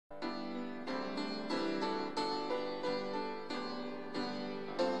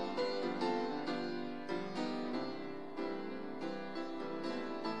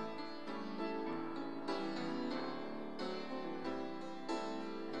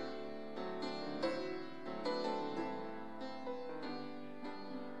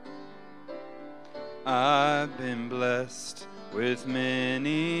I've been blessed with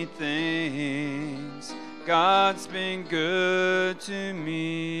many things. God's been good to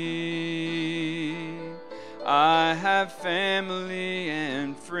me. I have family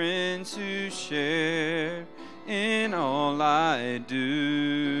and friends who share in all I do.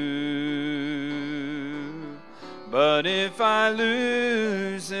 But if I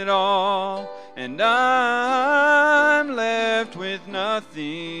lose it all and I'm left with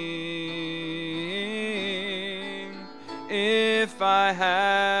nothing, if I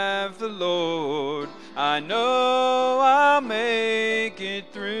have the Lord, I know I'll make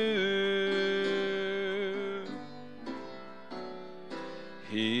it through.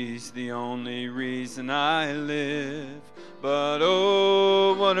 He's the only reason I live, but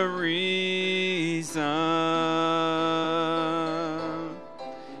oh, what a reason.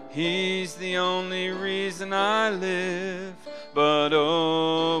 He's the only reason I live, but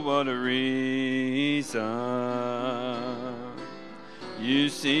oh, what a reason. You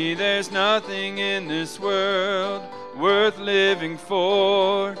see, there's nothing in this world worth living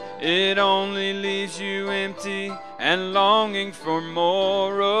for. It only leaves you empty and longing for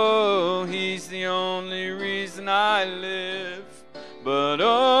more. Oh, he's the only reason I live, but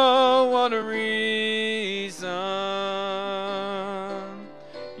oh, what a reason.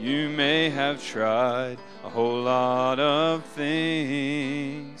 You may have tried a whole lot of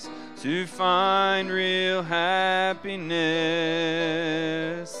things to find real happiness,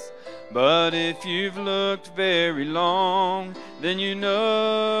 but if you've looked very long, then you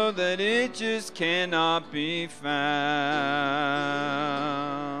know that it just cannot be found.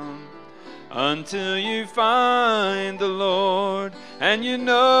 Until you find the Lord and you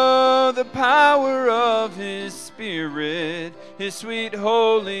know the power of His Spirit, His sweet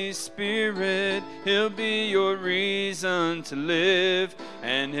Holy Spirit, He'll be your reason to live,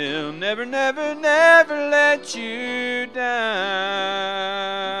 and He'll never, never, never let you down.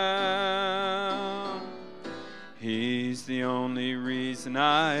 He's the only reason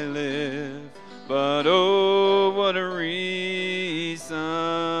I live, but oh, what a reason.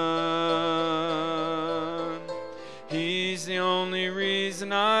 He's the only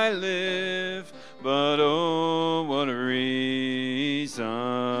reason I live, but oh, what a reason.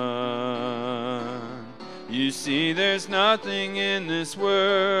 You see, there's nothing in this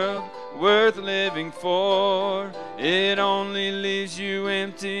world worth living for. It only leaves you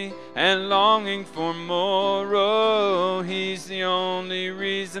empty and longing for more. Oh, he's the only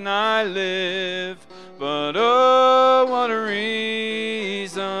reason I live, but oh, what a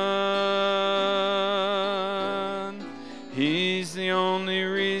reason. He's the only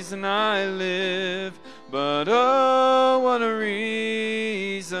reason I live, but oh, what a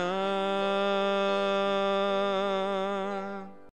reason.